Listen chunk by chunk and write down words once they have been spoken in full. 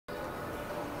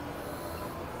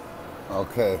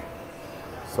Okay,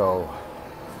 so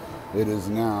it is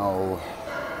now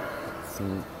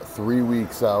 3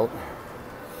 weeks out.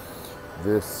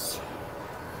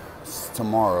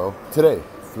 Today,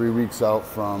 3 weeks out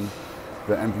from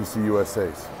the NPC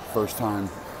USA's. First time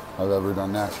I've ever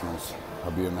done nationals.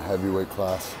 I'll be in the heavyweight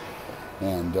class,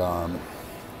 and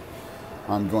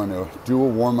I'm going to do a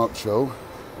warm-up show.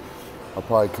 I'll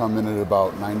probably come in at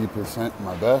about 90%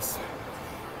 my best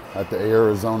at the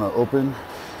Arizona Open.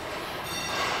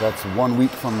 That's 1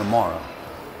 week from tomorrow.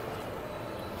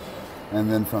 And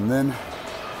then from then,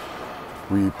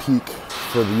 we peak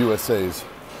for the USA's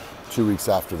 2 weeks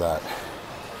after that.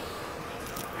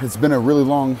 It's been a really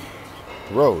long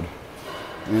road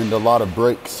and a lot of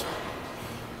breaks,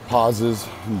 pauses,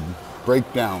 and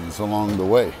breakdowns along the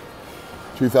way.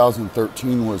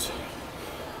 2013 was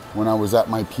when I was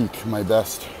at my peak, my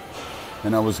best,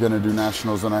 and I was gonna do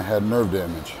nationals and I had nerve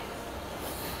damage.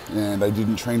 And I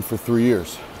didn't train for 3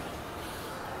 years.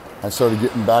 I started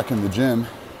getting back in the gym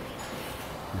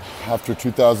after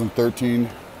 2013.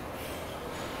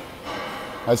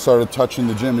 I started touching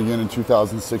the gym again in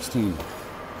 2016.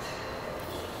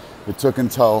 It took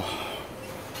until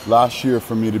last year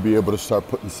for me to be able to start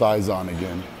putting size on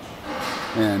again.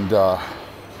 And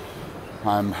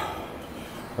I'm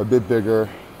a bit bigger,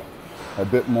 a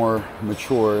bit more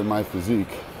mature in my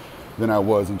physique than I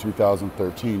was in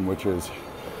 2013, which is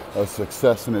a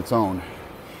success in its own,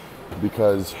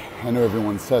 because I know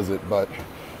everyone says it, but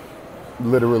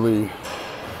literally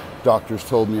doctors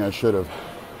told me I should have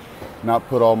not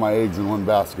put all my eggs in one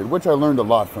basket, which I learned a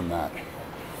lot from that.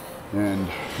 And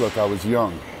look, I was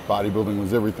young. Bodybuilding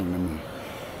was everything to me.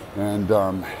 And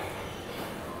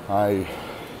I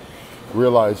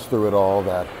realized through it all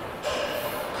that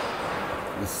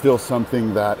it's still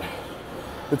something that,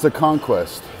 it's a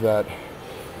conquest that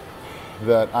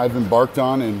I've embarked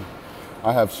on and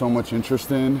I have so much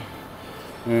interest in,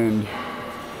 and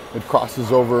it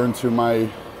crosses over into my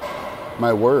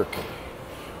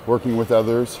working with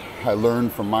others. I learn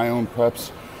from my own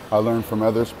preps. I learn from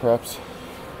others' preps.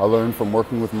 I learn from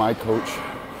working with my coach.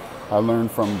 I learn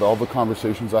from all the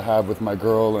conversations I have with my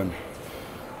girl and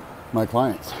my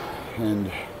clients.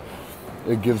 And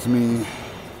it gives me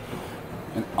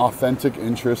an authentic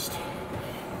interest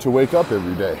to wake up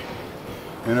every day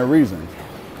and a reason.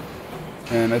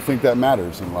 And I think that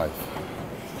matters in life.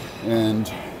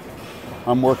 And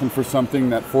I'm working for something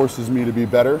that forces me to be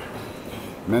better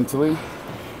mentally.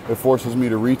 It forces me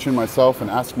to reach in myself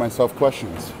and ask myself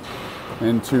questions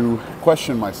and to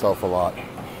question myself a lot,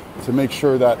 to make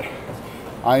sure that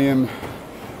I am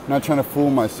not trying to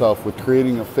fool myself with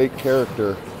creating a fake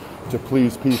character to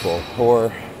please people,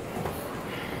 or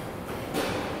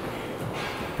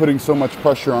putting so much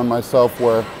pressure on myself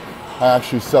where I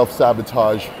actually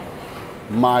self-sabotage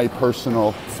my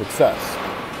personal success.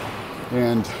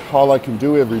 And all I can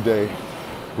do every day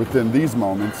within these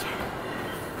moments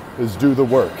is do the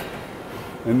work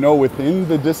and know within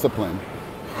the discipline,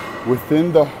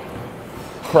 within the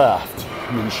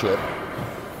craftsmanship,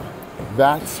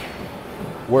 that's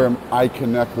where I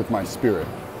connect with my spirit.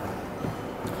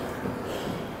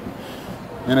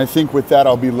 And I think with that,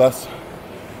 I'll be less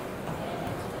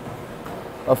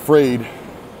afraid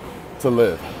to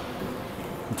live,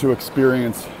 to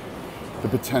experience the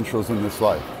potentials in this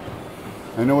life.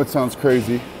 I know it sounds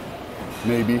crazy,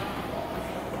 maybe,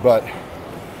 but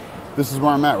this is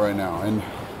where I'm at right now, and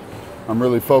I'm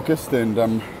really focused, and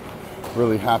I'm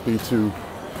really happy to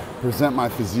present my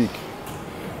physique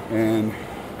and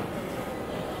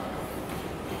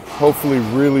hopefully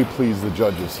really please the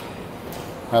judges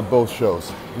at both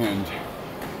shows. And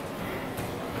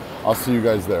I'll see you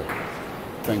guys there.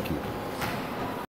 Thank you.